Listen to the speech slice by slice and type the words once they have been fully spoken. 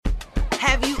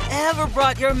Have you ever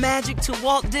brought your magic to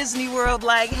Walt Disney World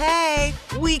like, hey,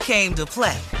 we came to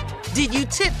play? Did you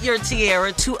tip your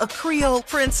tiara to a Creole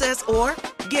princess or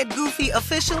get goofy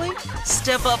officially?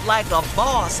 Step up like a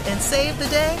boss and save the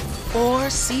day? Or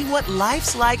see what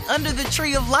life's like under the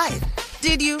tree of life?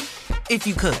 Did you? If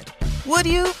you could. Would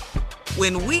you?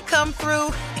 When we come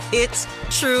through, it's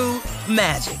true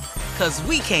magic. 'Cause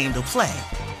we came to play.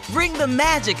 Bring the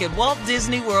magic at Walt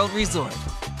Disney World Resort.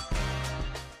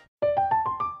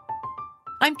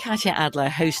 I'm Katya Adler,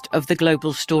 host of The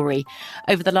Global Story.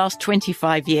 Over the last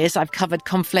 25 years, I've covered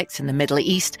conflicts in the Middle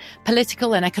East,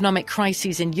 political and economic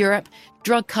crises in Europe,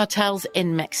 drug cartels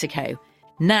in Mexico.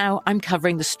 Now I'm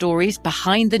covering the stories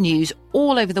behind the news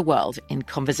all over the world in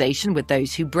conversation with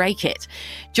those who break it.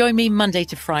 Join me Monday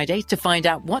to Friday to find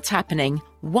out what's happening,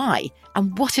 why,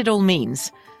 and what it all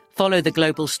means. Follow The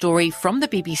Global Story from the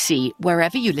BBC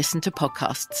wherever you listen to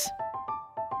podcasts.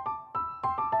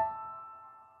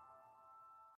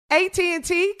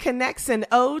 AT&T connects an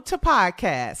ode to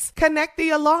podcasts. Connect the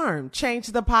alarm. Change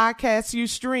the podcast you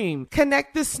stream.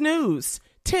 Connect the snooze.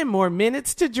 10 more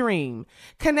minutes to dream.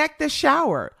 Connect the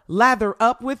shower. Lather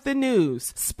up with the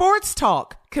news. Sports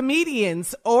talk,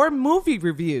 comedians, or movie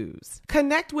reviews.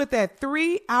 Connect with that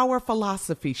 3-hour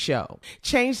philosophy show.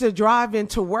 Change the drive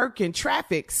into work in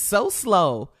traffic so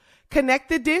slow. Connect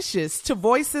the dishes to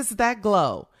voices that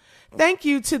glow. Thank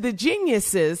you to the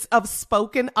geniuses of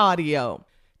spoken audio.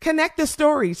 Connect the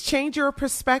stories, change your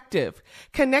perspective.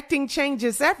 Connecting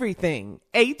changes everything.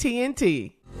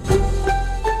 AT&T.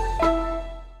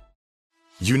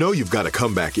 You know you've got a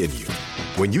comeback in you.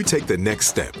 When you take the next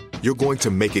step, you're going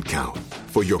to make it count.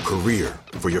 For your career,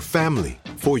 for your family,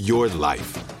 for your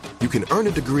life. You can earn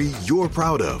a degree you're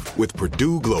proud of with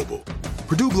Purdue Global.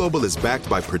 Purdue Global is backed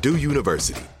by Purdue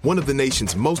University, one of the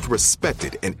nation's most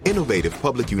respected and innovative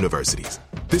public universities.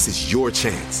 This is your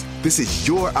chance. This is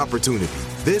your opportunity.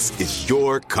 This is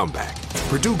your comeback.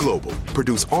 Purdue Global,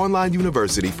 Purdue's online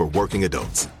university for working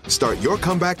adults. Start your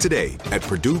comeback today at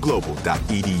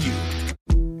purdueglobal.edu.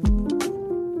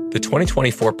 The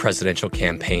 2024 presidential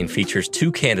campaign features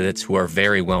two candidates who are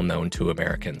very well known to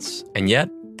Americans. And yet,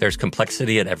 there's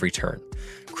complexity at every turn.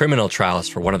 Criminal trials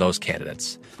for one of those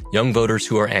candidates. Young voters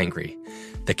who are angry.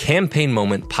 The Campaign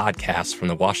Moment podcast from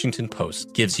the Washington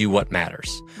Post gives you what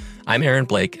matters. I'm Aaron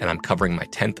Blake, and I'm covering my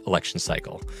 10th election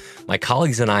cycle. My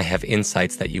colleagues and I have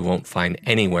insights that you won't find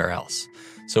anywhere else.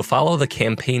 So follow The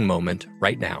Campaign Moment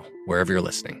right now, wherever you're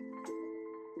listening.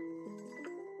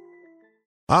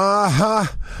 I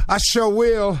sure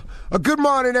will. Good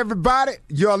morning, everybody.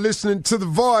 You're listening to The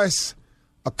Voice.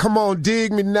 Come on,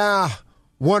 dig me now.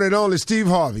 One and only Steve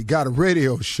Harvey got a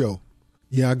radio show.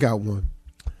 Yeah, I got one.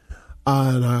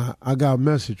 And I got a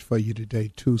message for you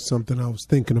today, too, something I was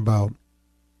thinking about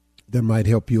that might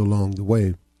help you along the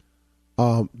way.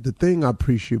 The thing I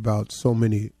appreciate about so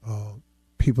many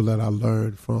people that I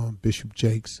learned from, Bishop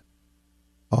Jakes,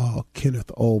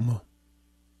 Kenneth Ulmer,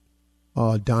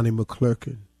 Donnie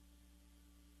McClurkin,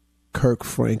 Kirk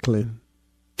Franklin,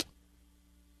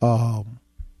 Joel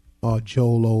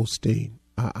Osteen.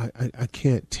 I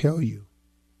can't tell you,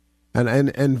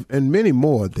 and many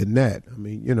more than that. I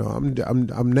mean, you know,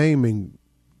 I'm naming,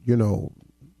 you know,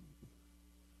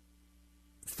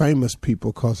 famous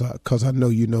people because I know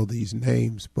you know these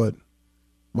names. But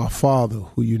my father,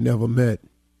 who you never met,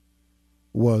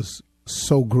 was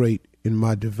so great in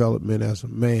my development as a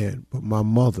man. But my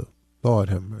mother, Lord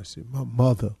have mercy, my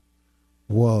mother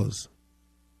was.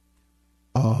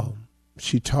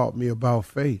 She taught me about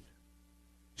faith.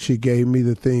 She gave me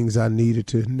the things I needed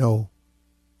to know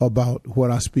about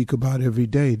what I speak about every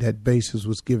day. That basis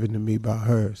was given to me by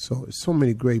her. So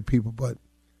many great people. But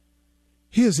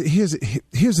here's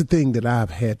the thing that I've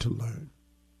had to learn.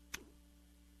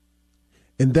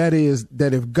 And that is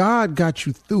that if God got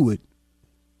you through it,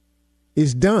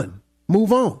 it's done.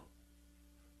 Move on.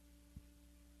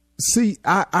 See,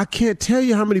 I can't tell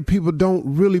you how many people don't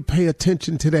really pay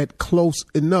attention to that close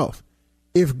enough.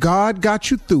 If God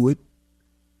got you through it,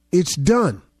 it's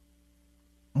done.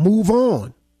 Move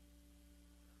on.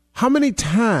 How many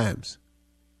times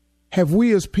have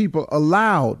we as people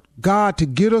allowed God to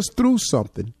get us through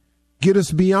something, get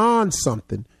us beyond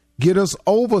something, get us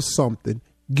over something,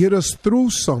 get us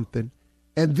through something,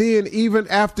 and then even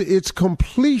after its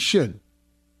completion,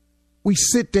 we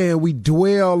sit there and we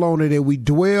dwell on it and we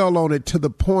dwell on it to the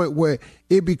point where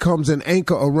it becomes an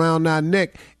anchor around our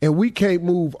neck and we can't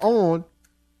move on.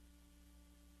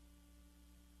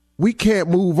 We can't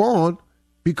move on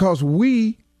because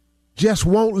we just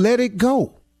won't let it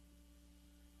go.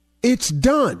 It's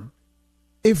done.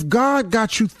 If God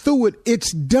got you through it,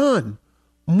 it's done.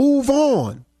 Move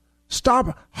on.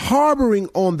 Stop harboring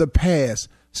on the past.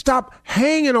 Stop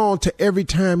hanging on to every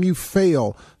time you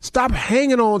fail. Stop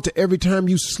hanging on to every time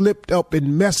you slipped up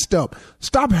and messed up.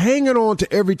 Stop hanging on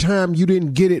to every time you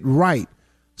didn't get it right.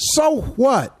 So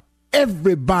what?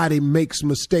 Everybody makes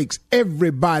mistakes.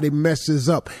 Everybody messes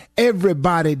up.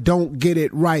 Everybody don't get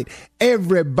it right.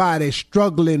 Everybody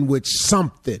struggling with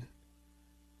something.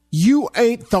 You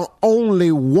ain't the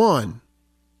only one.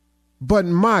 But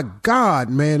my God,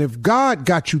 man, if God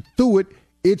got you through it,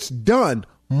 it's done.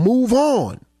 Move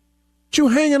on. What you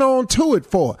hanging on to it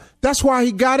for? That's why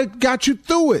he got you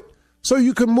through it, so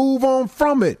you can move on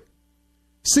from it.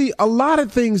 See, a lot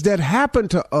of things that happen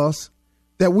to us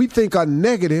that we think are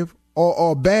negative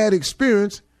or bad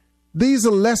experience, these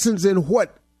are lessons in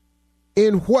what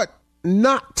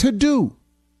not to do.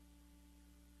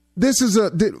 This is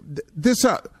a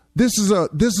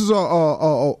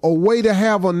way to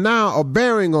have a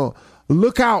bearing or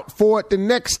look out for it the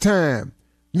next time.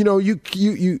 You know, you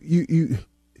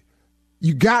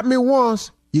got me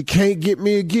once, you can't get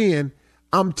me again.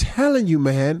 I'm telling you,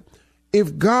 man,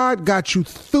 if God got you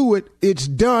through it, it's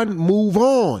done. Move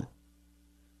on.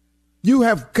 You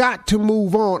have got to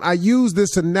move on. I use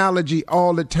this analogy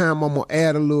all the time. I'm going to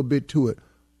add a little bit to it.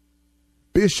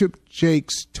 Bishop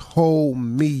Jakes told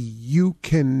me you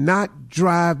cannot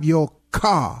drive your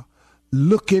car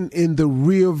looking in the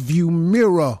rear view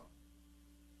mirror.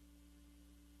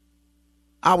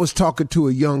 I was talking to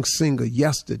a young singer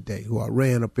yesterday who I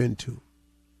ran up into.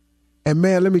 And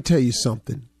man, let me tell you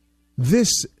something.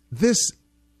 This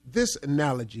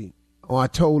analogy, I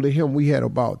told him, we had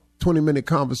about 20-minute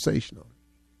conversation on it.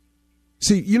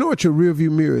 See, you know what your rear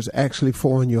view mirror is actually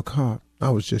for in your car? I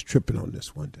was just tripping on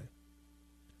this one day.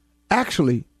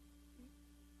 Actually,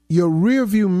 your rear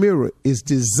view mirror is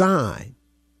designed,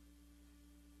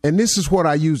 and this is what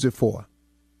I use it for.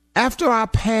 After I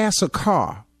pass a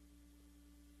car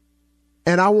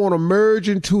and I want to merge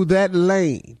into that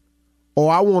lane,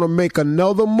 or I want to make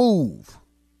another move,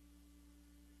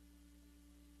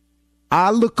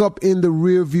 I look up in the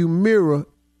rear view mirror,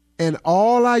 and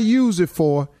all I use it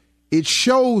for, it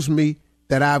shows me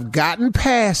that I've gotten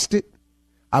past it.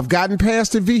 I've gotten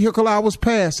past the vehicle I was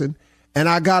passing, and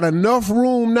I got enough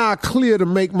room now clear to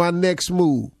make my next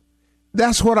move.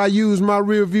 That's what I use my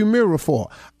rear view mirror for.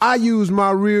 I use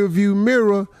my rear view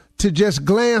mirror to just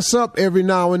glance up every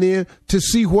now and then to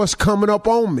see what's coming up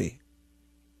on me.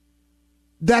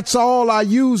 That's all I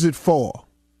use it for.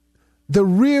 The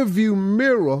rear view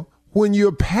mirror, when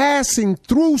you're passing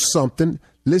through something,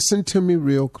 listen to me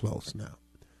real close now.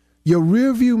 Your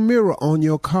rear view mirror on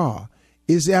your car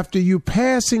is after you're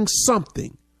passing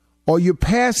something or you're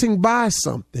passing by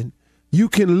something, you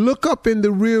can look up in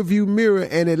the rear view mirror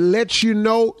and it lets you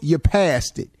know you're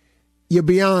past it. You're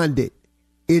beyond it.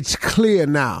 It's clear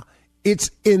now. It's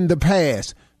in the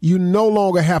past. You no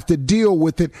longer have to deal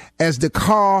with it as the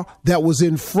car that was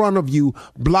in front of you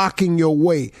blocking your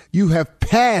way. You have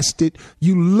passed it.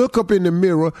 You look up in the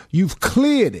mirror. You've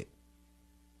cleared it.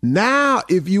 Now,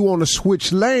 if you want to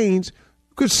switch lanes,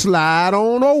 you could slide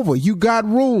on over. You got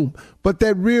room. But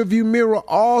that rear view mirror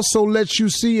also lets you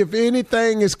see if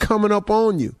anything is coming up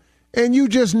on you. And you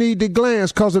just need to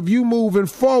glance, because if you moving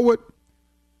forward,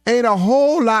 ain't a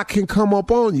whole lot can come up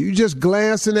on you. You just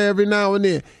glancing every now and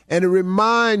then. And it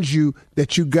reminds you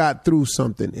that you got through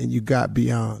something and you got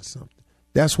beyond something.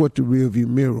 That's what the rear view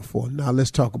mirror for. Now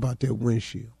let's talk about that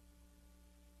windshield.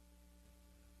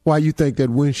 Why you think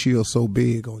that windshield's so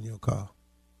big on your car?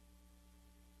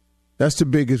 That's the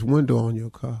biggest window on your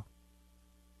car.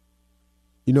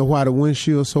 You know why the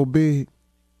windshield's so big?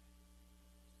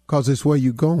 Because it's where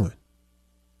you're going.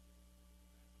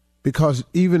 Because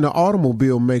even the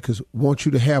automobile makers want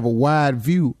you to have a wide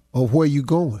view of where you're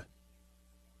going,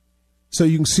 so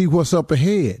you can see what's up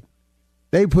ahead.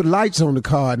 They put lights on the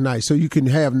car at night so you can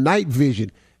have night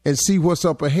vision and see what's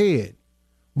up ahead.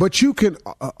 But you can,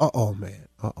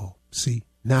 see,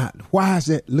 now, why is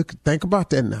that? Think about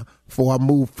that now before I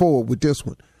move forward with this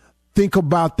one. Think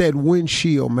about that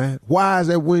windshield, man. Why is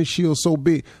that windshield so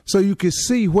big? So you can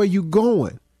see where you're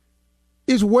going.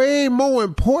 It's way more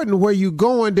important where you're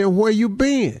going than where you've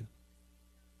been.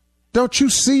 Don't you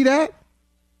see that?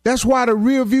 That's why the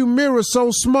rear view mirror is so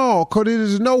small, because it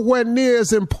is nowhere near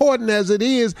as important as it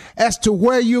is as to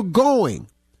where you're going.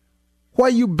 Where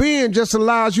you've been just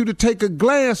allows you to take a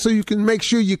glance so you can make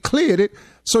sure you cleared it,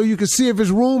 so you can see if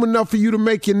there's room enough for you to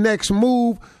make your next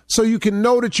move, so you can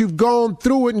know that you've gone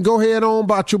through it and go ahead on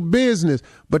about your business.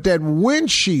 But that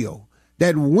windshield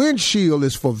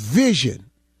is for vision.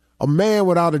 A man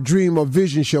without a dream or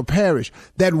vision shall perish.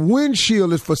 That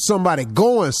windshield is for somebody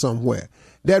going somewhere.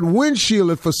 That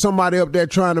windshield is for somebody up there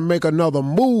trying to make another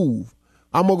move.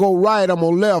 I'm going to go right, I'm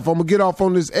going to left, I'm going to get off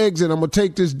on this exit, I'm going to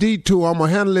take this detour, I'm going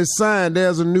to handle this sign,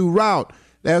 there's a new route.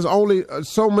 There's only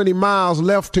so many miles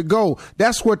left to go.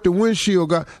 That's what the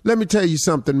windshield got. Let me tell you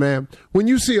something, man. When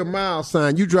you see a mile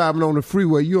sign, you driving on the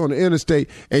freeway, you on the interstate,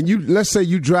 and let's say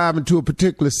you driving to a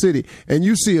particular city, and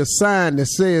you see a sign that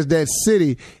says that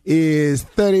city is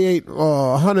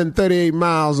 138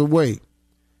 miles away.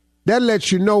 That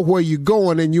lets you know where you're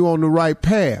going and you're on the right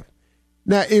path.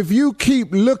 Now, if you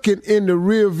keep looking in the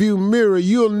rearview mirror,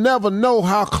 you'll never know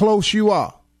how close you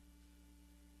are.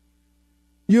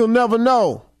 You'll never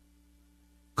know.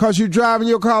 Because you're driving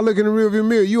your car, looking in the rearview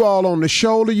mirror. You all on the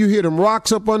shoulder. You hear them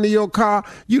rocks up under your car.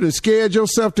 You done scared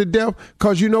yourself to death.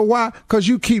 Because you know why? Because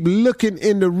you keep looking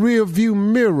in the rearview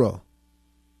mirror.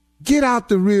 Get out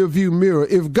the rearview mirror.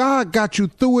 If God got you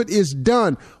through it, it's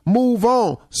done. Move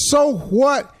on. So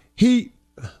what? He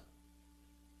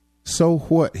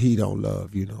don't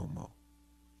love you no more.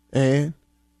 And,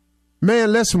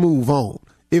 man, let's move on.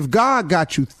 If God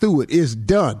got you through it, it's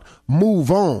done.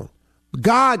 Move on.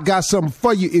 God got something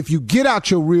for you. If you get out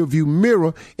your rearview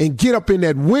mirror and get up in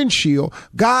that windshield,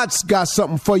 God's got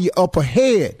something for you up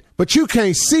ahead. But you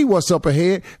can't see what's up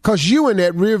ahead because you in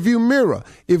that rearview mirror.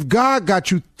 If God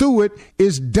got you through it,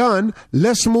 it's done.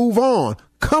 Let's move on.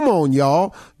 Come on,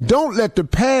 y'all. Don't let the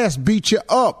past beat you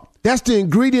up. That's the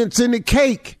ingredients in the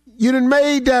cake. You done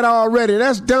made that already.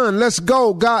 That's done. Let's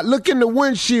go. God, look in the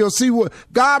windshield. See what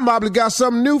God probably got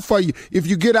something new for you. If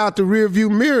you get out the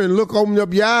rearview mirror and open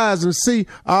up your eyes and see,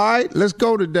 all right, let's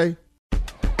go today.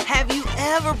 Have you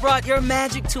ever brought your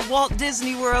magic to Walt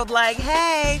Disney World like,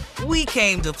 hey, we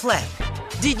came to play?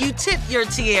 Did you tip your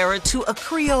tiara to a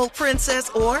Creole princess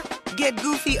or get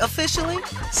goofy officially?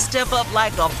 Step up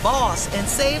like a boss and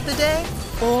save the day?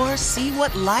 Or see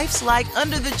what life's like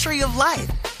under the tree of life?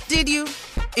 Did you?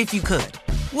 If you could.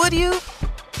 Would you?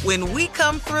 When we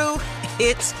come through,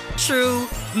 it's true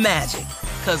magic.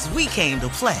 'Cause we came to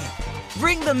play.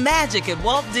 Bring the magic at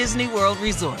Walt Disney World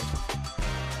Resort.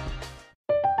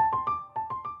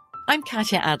 I'm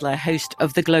Katya Adler, host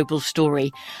of The Global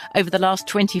Story. Over the last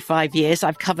 25 years,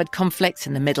 I've covered conflicts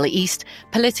in the Middle East,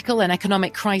 political and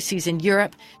economic crises in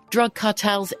Europe, drug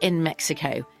cartels in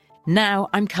Mexico. Now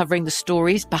I'm covering the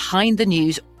stories behind the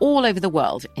news all over the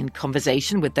world in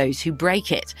conversation with those who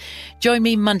break it. Join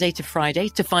me Monday to Friday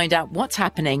to find out what's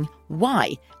happening,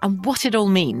 why, and what it all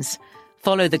means.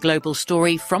 Follow The Global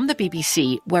Story from the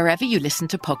BBC wherever you listen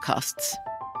to podcasts.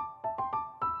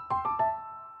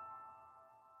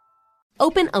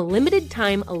 Open a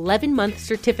limited-time 11-month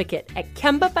certificate at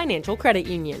Kemba Financial Credit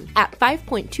Union. At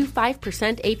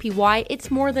 5.25% APY,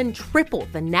 it's more than triple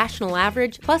the national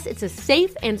average, plus it's a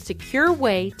safe and secure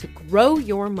way to grow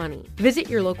your money.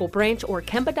 Visit your local branch or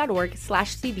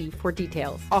kemba.org/cb for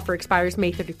details. Offer expires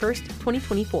May 31st,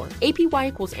 2024. APY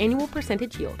equals annual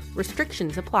percentage yield.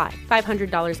 Restrictions apply.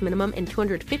 $500 minimum and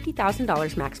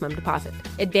 $250,000 maximum deposit.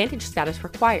 Advantage status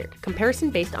required.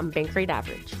 Comparison based on bank rate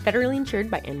average. Federally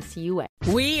insured by NCUA.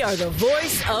 We are the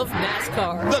voice of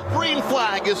NASCAR. The green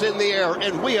flag is in the air,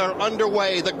 and we are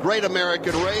underway. The Great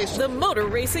American Race. The Motor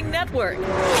Racing Network.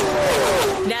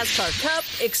 NASCAR Cup,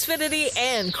 Xfinity,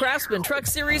 and Craftsman Truck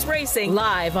Series Racing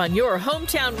live on your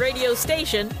hometown radio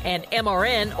station and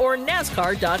MRN or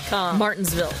NASCAR.com.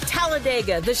 Martinsville,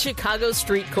 Talladega, the Chicago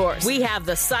Street Course. We have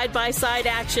the side-by-side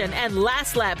action and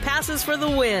last lap passes for the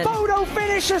win. Photo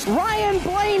finishes. Ryan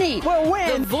Blaney will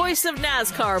win. The voice of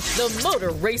NASCAR, the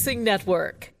Motor Racing Network.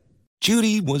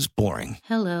 Judy was boring.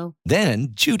 Hello. Then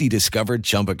Judy discovered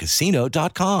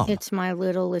ChumbaCasino.com. It's my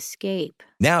little escape.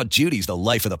 Now Judy's the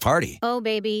life of the party. Oh,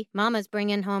 baby, mama's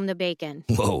bringing home the bacon.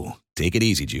 Whoa, take it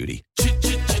easy, Judy.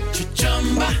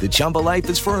 The Chumba life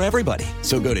is for everybody.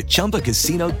 So go to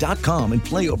ChumbaCasino.com and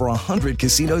play over 100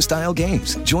 casino-style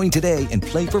games. Join today and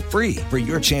play for free for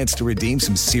your chance to redeem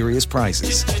some serious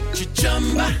prizes.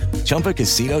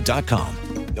 ChumbaCasino.com.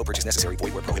 No purchase necessary.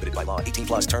 Void where prohibited by law.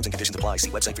 18+ terms and conditions apply. See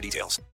website for details.